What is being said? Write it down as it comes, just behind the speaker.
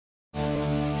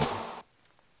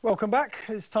Welcome back.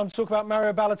 It's time to talk about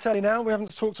Mario Balotelli now. We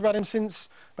haven't talked about him since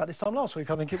about this time last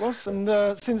week, I think it was. And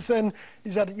since then,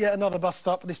 he's had yet another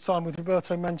bust-up, this time with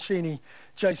Roberto Mancini.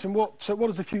 Jason, what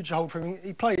does the future hold for him?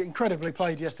 He played incredibly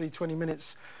yesterday, 20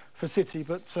 minutes for City,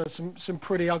 but some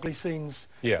pretty ugly scenes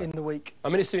in the week. I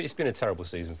mean, it's been a terrible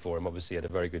season for him. Obviously, he had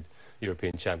a very good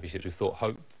European Championships. We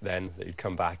hoped then that he'd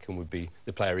come back and would be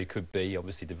the player he could be.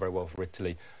 Obviously, did very well for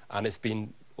Italy. And it's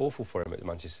been awful for him at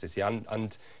Manchester City,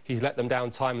 and he's let them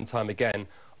down time and time again.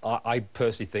 I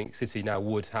personally think City now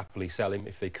would happily sell him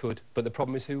if they could, but the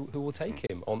problem is who will take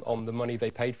him on the money they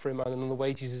paid for him and on the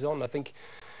wages he's on. I think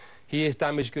he is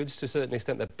damaged goods to a certain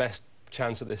extent. The best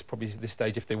chance at this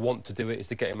stage, if they want to do it, is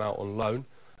to get him out on loan.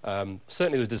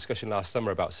 Certainly there was a discussion last summer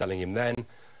about selling him then,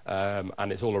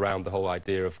 and it's all around the whole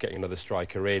idea of getting another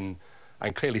striker in.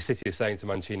 And clearly City is saying to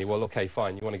Mancini, well, OK,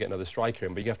 fine, you want to get another striker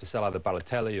in, but you have to sell either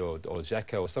Balotelli or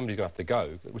Dzeko, or somebody's going to have to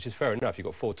go, which is fair enough. You've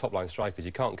got 4 top-line strikers.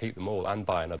 You can't keep them all and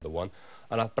buy another one.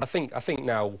 But I think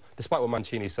now, despite what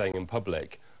Mancini is saying in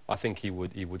public, I think he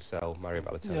would sell Mario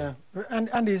Balotelli. Yeah,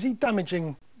 and is he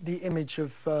damaging the image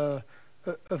of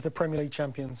the Premier League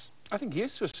champions? I think he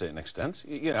is to a certain extent.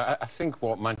 You know, I think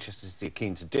what Manchester City are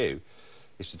keen to do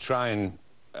is to try and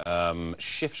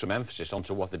shift some emphasis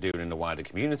onto what they're doing in the wider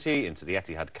community, into the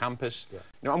Etihad campus. Yeah.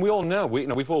 You know, and we all know,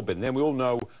 we've all been there, we all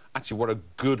know actually what a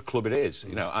good club it is,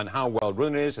 you know, and how well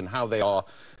run it is, and how they are.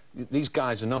 These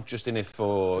guys are not just in it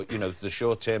for, you know, the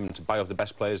short term and to buy up the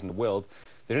best players in the world.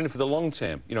 They're in it for the long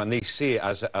term, you know, and they see it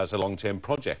as a long-term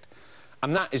project.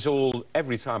 And that is all,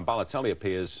 every time Balotelli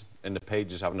appears in the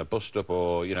pages having a bust-up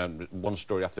or, you know, one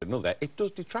story after another, it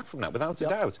does detract from that, without a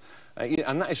doubt.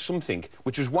 And that is something,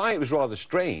 which was why it was rather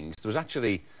strange. There was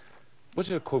actually, was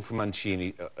it a quote from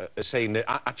Mancini saying that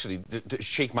actually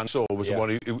Sheikh Mansour was the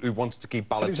one who wanted to keep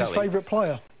Balotelli. He was his favourite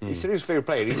player. He said he was his favourite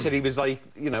player. He said he was like,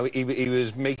 you know, he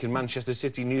was making Manchester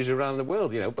City news around the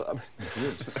world, you know. But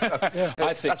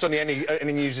I think that's only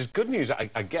any news is good news,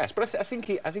 I guess. But I think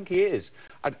he is.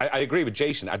 I agree with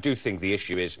Jason. I do think the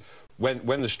issue is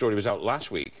when the story was out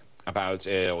last week about,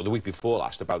 or the week before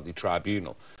last, about the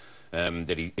tribunal.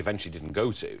 That he eventually didn't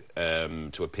go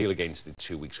to appeal against the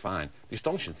 2 weeks fine. The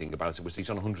astonishing thing about it was he's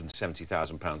on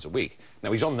 £170,000 a week.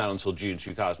 Now he's on that until June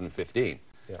 2015.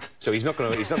 Yeah. So he's not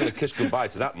going to kiss goodbye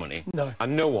to that money. No.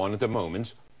 And no one at the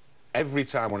moment, every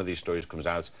time one of these stories comes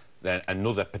out, then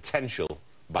another potential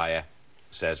buyer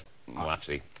says, well,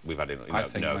 actually, we've had it. I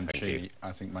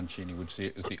think Mancini would see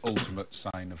it as the ultimate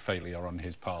sign of failure on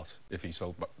his part if he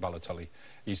sold Balotelli.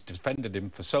 He's defended him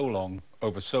for so long,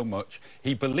 over so much.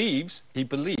 He believes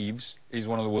he's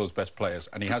one of the world's best players,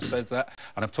 and he has said that.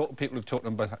 And I've talked to people who've talked to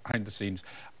him behind the scenes,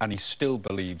 and he still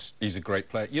believes he's a great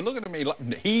player. You're looking at me like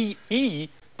he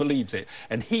believes it,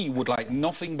 and he would like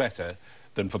nothing better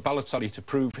than for Balotelli to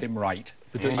prove him right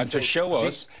and to show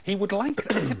us he would like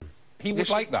that. He would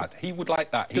like that. He would like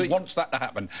that. He wants that to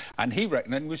happen. And he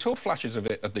reckoned, and we saw flashes of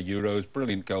it at the Euros,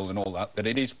 brilliant goal and all that, that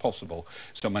it is possible.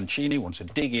 So Mancini wants to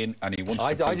dig in, and he wants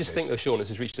to... I just think that Sean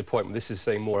has reached a point where this is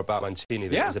saying more about Mancini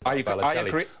than it is about Balotelli. I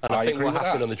agree. And I think what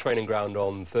happened on the training ground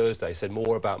on Thursday said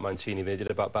more about Mancini than it did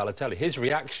about Balotelli. His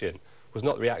reaction was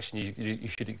not the reaction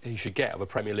you should get of a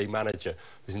Premier League manager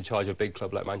who's in charge of a big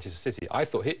club like Manchester City. I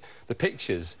thought the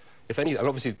pictures, if any... And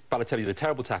obviously, Balotelli did a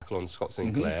terrible tackle on Scott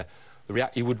Sinclair.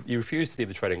 He refused to leave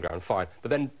the training ground, fine.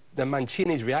 But then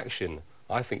Mancini's reaction,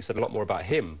 I think, said a lot more about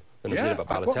him than it did about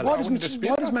Balotelli.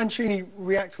 Why does Mancini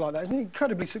react like that? He's an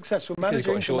incredibly successul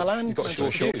manager in Milan. He's got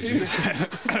short shoes.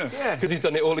 Yeah, because he's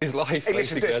done it all his life,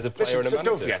 basically, as a player and a manager.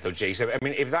 Don't forget, though, Jason, I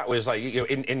mean, if that was, like, you know,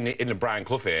 in the Brian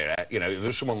Clough era, you know, if there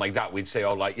was someone like that, we'd say,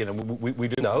 oh, like, you know, we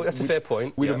do... No, that's a fair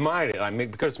point. We'd admire it. I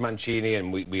mean, because it's Mancini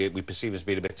and we perceive him as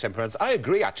being a bit temperamental. I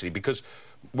agree, actually, because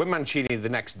when Mancini the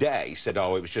next day said,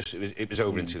 oh, it was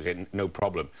over in no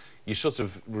problem, you sort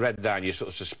of read that, you sort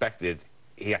of suspected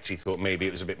he actually thought maybe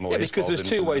it was a bit more his fault. Because there's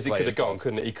two ways he could have gone,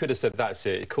 couldn't it? He could have said, that's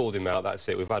it, he called him out, that's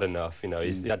it, we've had enough, you know,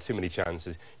 he had too many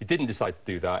chances. He didn't decide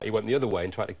to do that, he went the other way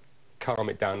and tried to calm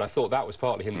it down. I thought that was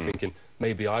partly him thinking,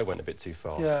 maybe I went a bit too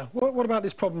far. Yeah. What about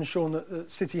this problem, Sean,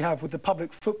 that City have with the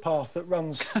public footpath that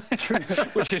runs through...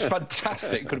 Which is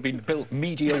fantastic. It could have been built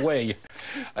Media Way.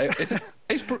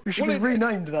 We should be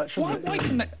renamed that, shouldn't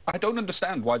it? I don't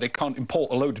understand why they can't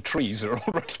import a load of trees that are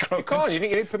already grown you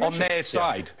need permission. on their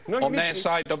side. No, on their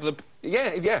side of the...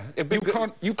 Yeah.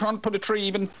 You can't put a tree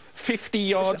even 50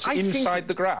 yards inside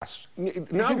the grass. You're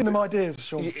giving them ideas,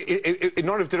 Sean.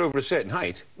 Not if they're over a certain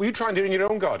height. Will you try and do it in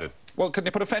your own garden? Well, can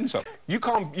they put a fence up? You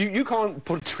can't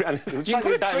put a tree... Can't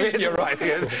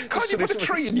you put a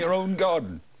tree in your own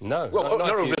garden? No. Well, not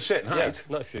over a certain height.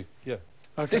 Not if you... Yeah.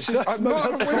 Okay. Maybe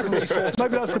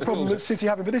that's the problem that City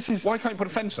have. But this is... Why can't you put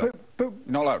a fence up? but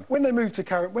Not allowed. when they moved to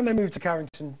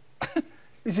Carrington,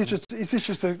 is this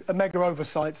just a mega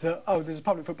oversight that, oh, there's a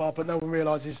public football, but no one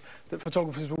realises that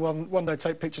photographers will one day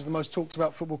take pictures of the most talked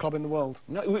about football club in the world?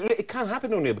 No, it can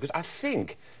happen, O'Neill, because I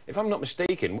think, if I'm not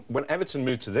mistaken, when Everton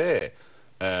moved to their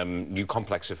new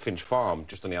complex at Finch Farm,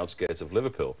 just on the outskirts of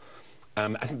Liverpool, I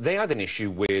think they had an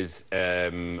issue with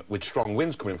strong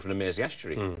winds coming in from the Mersey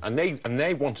estuary, and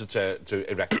they wanted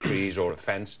to erect trees or a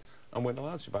fence, and weren't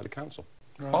allowed to by the council.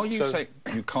 Right. Are you saying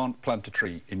you can't plant a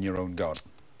tree in your own garden?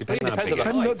 Depending on the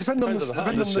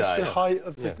height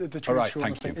of the tree. All right,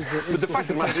 thank you. But the fact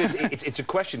of the matter is, it's a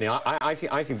question. I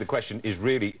think the question is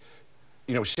really,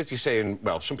 you know, City saying,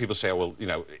 well, some people say, oh, well, you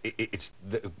know, it's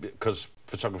because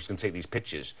photographers can take these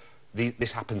pictures.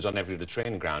 This happens on every other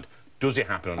training ground. Does it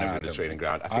happen on every other training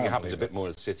ground? I think it happens a bit more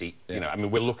at City. Yeah. You know, I mean,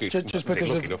 we're lucky. Just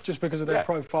because of their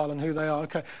profile and who they are.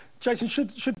 Okay, Jason, should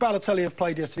Balotelli have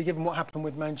played yesterday, given what happened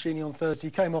with Mancini on Thursday?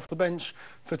 He came off the bench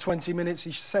for 20 minutes.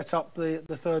 He set up the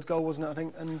third goal, wasn't it? I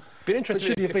think. And been interesting.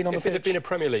 Should he have been on the pitch? If it had been a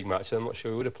Premier League match, I'm not sure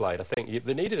he would have played. I think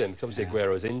they needed him because obviously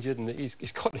Aguero's injured, and he's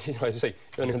got, you know, as I say,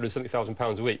 only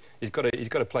 £170,000 a week. He's got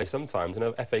to play sometimes. And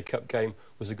an FA Cup game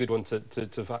was a good one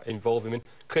to involve him in.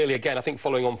 Clearly, again, I think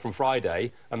following on from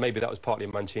Friday, and maybe that was partly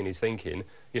Mancini's thinking.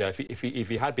 You know, if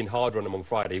he had been harder on him on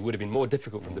Friday, it would have been more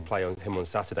difficult for him to play on him on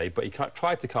Saturday. But he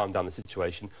tried to calm down the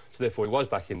situation, so therefore he was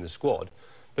back in the squad.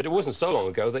 But it wasn't so long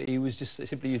ago that he was just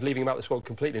simply leaving him out of the squad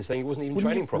completely and saying he wasn't even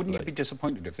training properly. Wouldn't you be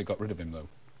disappointed if they got rid of him, though?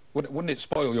 Wouldn't it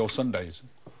spoil your Sundays?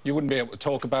 You wouldn't be able to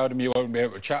talk about him, you wouldn't be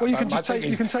able to chat well, about him.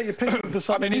 You can take your pick of the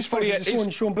Sunday newspapers this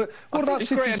morning, Sean, but what about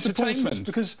City's supporters?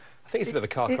 Because I think it's a bit of a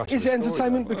car crash. Is it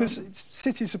entertainment? Because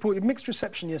City supported mixed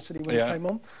reception yesterday when he came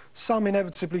on. Some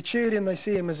inevitably cheered him, they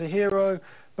see him as a hero,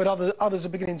 but others are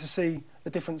beginning to see a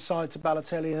different side to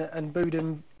Balotelli and booed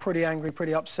him, pretty angry,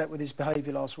 pretty upset with his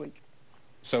behaviour last week.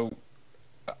 So,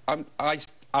 I'm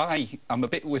a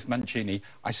bit with Mancini.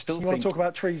 I still think... You want to talk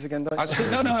about trees again, don't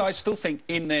you? I still think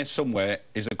in there somewhere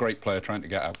is a great player trying to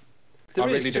get out. There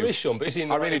is, Sean, but is he in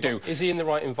the really do. Is he in the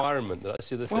right environment? That's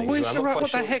the other thing. Well, what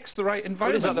the heck's the right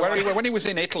environment? When he was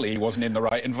in Italy, he wasn't in the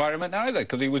right environment either,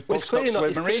 because he was boxed up with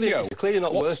Mourinho. It's clearly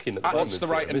not working at the moment. What's the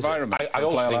right environment? I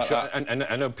also think, so, and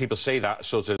I know people say that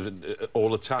sort of all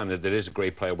the time, that there is a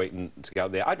great player waiting to get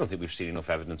out there. I don't think we've seen enough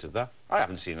evidence of that. I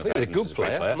haven't seen enough evidence. He's a good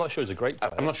player. I'm not sure he's a great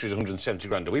player. I'm not sure he's a 170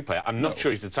 grand a week player. I'm not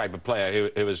sure he's the type of player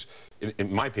who is,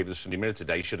 in my paper, the Sunday Mirror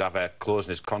today, should have a clause in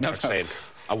his contract saying,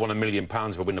 I won £1 million if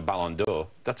I win the Ballon d'Or.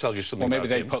 That tells you something. Well, maybe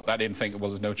they put that in thinking,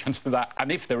 well, there's no chance of that.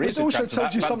 And if there is a chance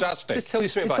of that, fantastic. Just tell you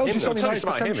something about him. It tells you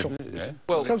something about him.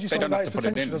 Well, it tells you something about his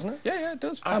potential, doesn't it? Yeah, it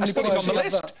does. I still he's on the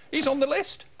list. He's on the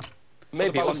list.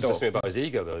 Maybe it also says something about his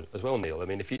ego, though, as well, Neil. I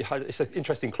mean, it's an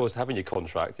interesting clause to have in your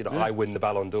contract. You know, I win the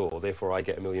Ballon d'Or, therefore I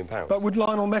get £1 million. But would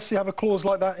Lionel Messi have a clause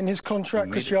like that in his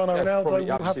contract? Cristiano Ronaldo would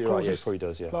have clauses probably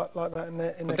does, like that in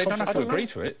their contract. But they don't have to agree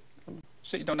to it.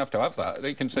 So you don't have to have that.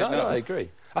 They can say no. No, I agree.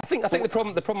 I think the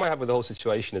problem I have with the whole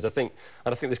situation is I think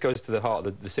this goes to the heart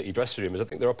of the City dressing room, is I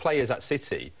think there are players at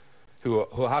City who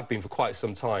have been for quite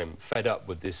some time fed up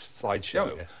with this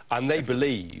sideshow, and they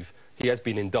believe he has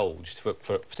been indulged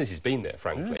since he's been there,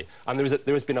 frankly. And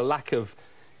there has been a lack of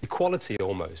equality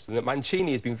almost, and that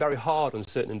Mancini has been very hard on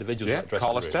certain individuals. Yeah,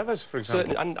 Carlos Tevez, for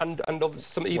example. And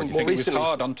some even more recently. He was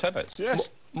hard on Tevez? Yes.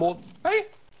 Hey?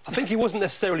 I think he wasn't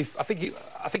necessarily... I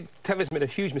think Tevez made a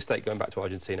huge mistake going back to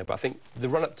Argentina, but I think the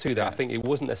run-up to that, I think it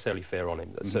wasn't necessarily fair on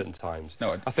him at certain times.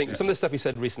 No, I think some of the stuff he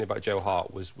said recently about Joe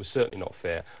Hart was certainly not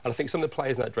fair. And I think some of the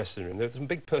players in that dressing room, there's some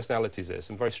big personalities there,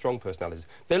 some very strong personalities.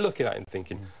 They're looking at him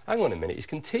thinking, hang on a minute, he's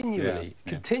continually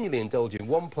indulging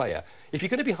one player. If you're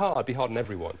going to be hard on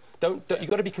everyone. You've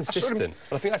got to be consistent. And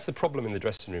I think that's the problem in the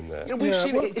dressing room there. You know, we've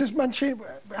seen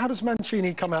how does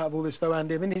Mancini come out of all this, though,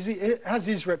 Andy? I mean, has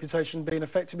his reputation been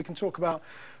affected? We can talk about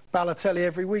Balotelli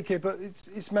every week here, but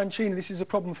it's Mancini. This is a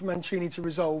problem for Mancini to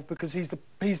resolve because he's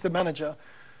the manager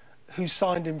who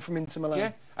signed him from Inter Milan.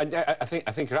 Yeah, and I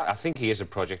think he is a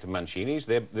project of Mancini's.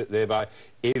 Thereby,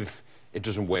 if it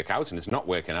doesn't work out and it's not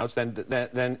working out, then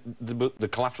the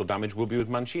collateral damage will be with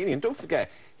Mancini. And don't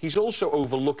forget, he's also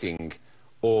overlooking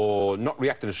or not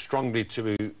reacting as strongly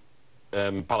to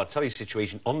Balotelli's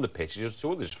situation on the pitch as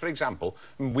to others. For example,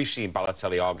 we've seen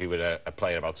Balotelli argue with a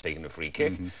player about taking a free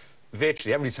kick.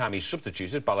 Virtually every time he's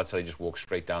substituted, Balotelli just walks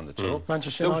straight down the tunnel.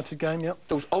 Manchester United game, yep.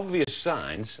 Those obvious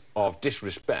signs of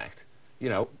disrespect, you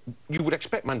know, you would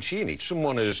expect Mancini,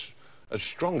 someone as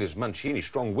strong as Mancini,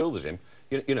 strong-willed as him,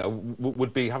 you know,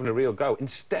 would be having a real go.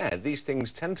 Instead, these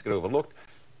things tend to get overlooked,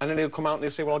 and then he'll come out and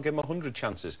he'll say, well, I'll give him 100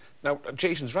 chances. Now,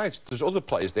 Jason's right. There's other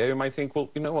players there who might think, well,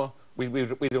 you know what, we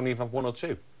don't even have one or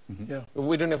two. Yeah.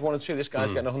 We don't ever want to see this guy's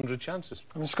getting 100 chances.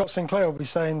 I mean, Scott Sinclair will be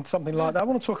saying something like that. I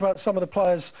want to talk about some of the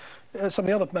players, some of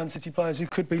the other Man City players who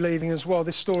could be leaving as well.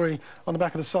 This story on the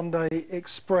back of the Sunday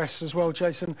Express as well,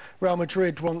 Jason. Real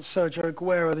Madrid wants Sergio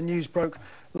Aguero. The news broke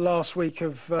last week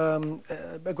of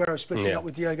Aguero splitting up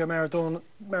with Diego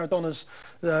Maradona's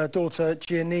daughter,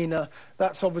 Giannina.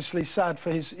 That's obviously sad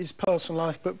for his personal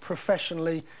life, but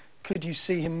professionally, could you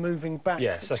see him moving back?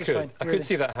 Yes, I could. I could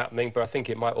see that happening, but I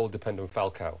think it might all depend on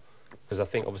Falcao. Because I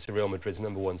think, obviously, Real Madrid's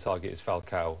 #1 target is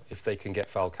Falcao. If they can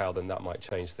get Falcao, then that might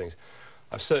change things.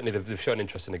 Certainly, they've shown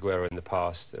interest in Aguero in the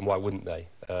past, and why wouldn't they?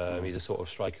 He's a sort of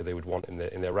striker they would want in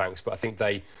their ranks. But I think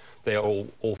they are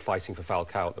all fighting for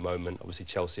Falcao at the moment. Obviously,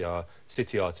 Chelsea are,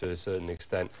 City are to a certain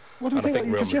extent. What do we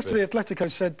think? Because yesterday Atletico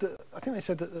said that, I think they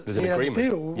said that there's he an had agreement. a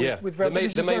deal with Real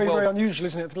Madrid. This is very unusual,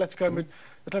 isn't it?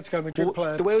 Atletico Madrid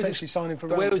player potentially signing for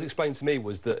Real Madrid. The way it was explained to me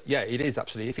was that, yeah, it is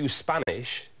absolutely. If he was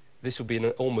Spanish, this would be an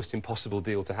almost impossible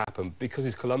deal to happen. Because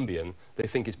he's Colombian, they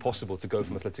think it's possible to go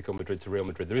from Atletico Madrid to Real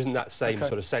Madrid. There isn't that same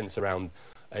sort of sense around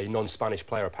a non-Spanish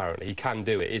player, apparently. He can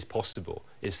do it. It is possible.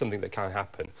 It's something that can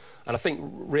happen. And I think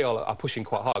Real are pushing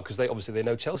quite hard because they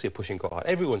know Chelsea are pushing quite hard.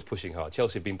 Everyone's pushing hard.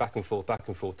 Chelsea have been back and forth,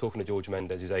 talking to George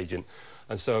Mendes, his agent,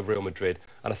 and so have Real Madrid.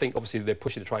 And I think, obviously, they're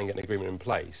pushing to try and get an agreement in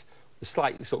place. The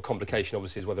slight sort of complication,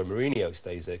 obviously, is whether Mourinho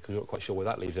stays there, because we're not quite sure where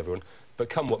that leaves everyone.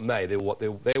 But come what may, they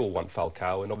all want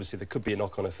Falcao, and obviously there could be a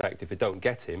knock-on effect if they don't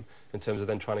get him, in terms of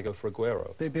then trying to go for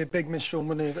Aguero. It'd be a big miss, Sean,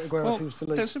 wouldn't it, Aguero, if he was to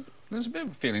leave? There's a bit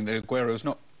of a feeling that Aguero's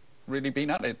not really been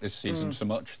at it this season so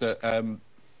much that,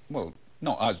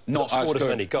 not scored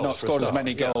as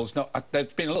many goals.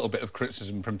 There's been a little bit of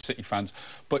criticism from City fans,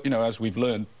 but, you know, as we've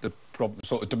learned, the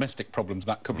sort of domestic problems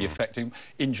that could be affecting,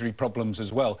 injury problems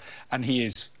as well, and he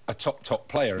is a top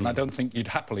player, and I don't think you'd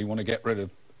happily want to get rid of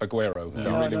Aguero.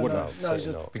 You really wouldn't.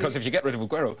 No, because if you get rid of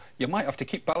Aguero, you might have to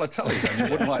keep Balotelli, and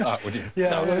you wouldn't like that, would you?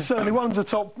 Yeah, well, certainly one's a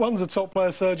top player,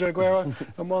 Sergio Aguero,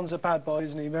 and one's a bad boy,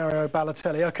 isn't he, Mario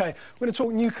Balotelli. OK, we're going to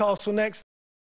talk Newcastle next.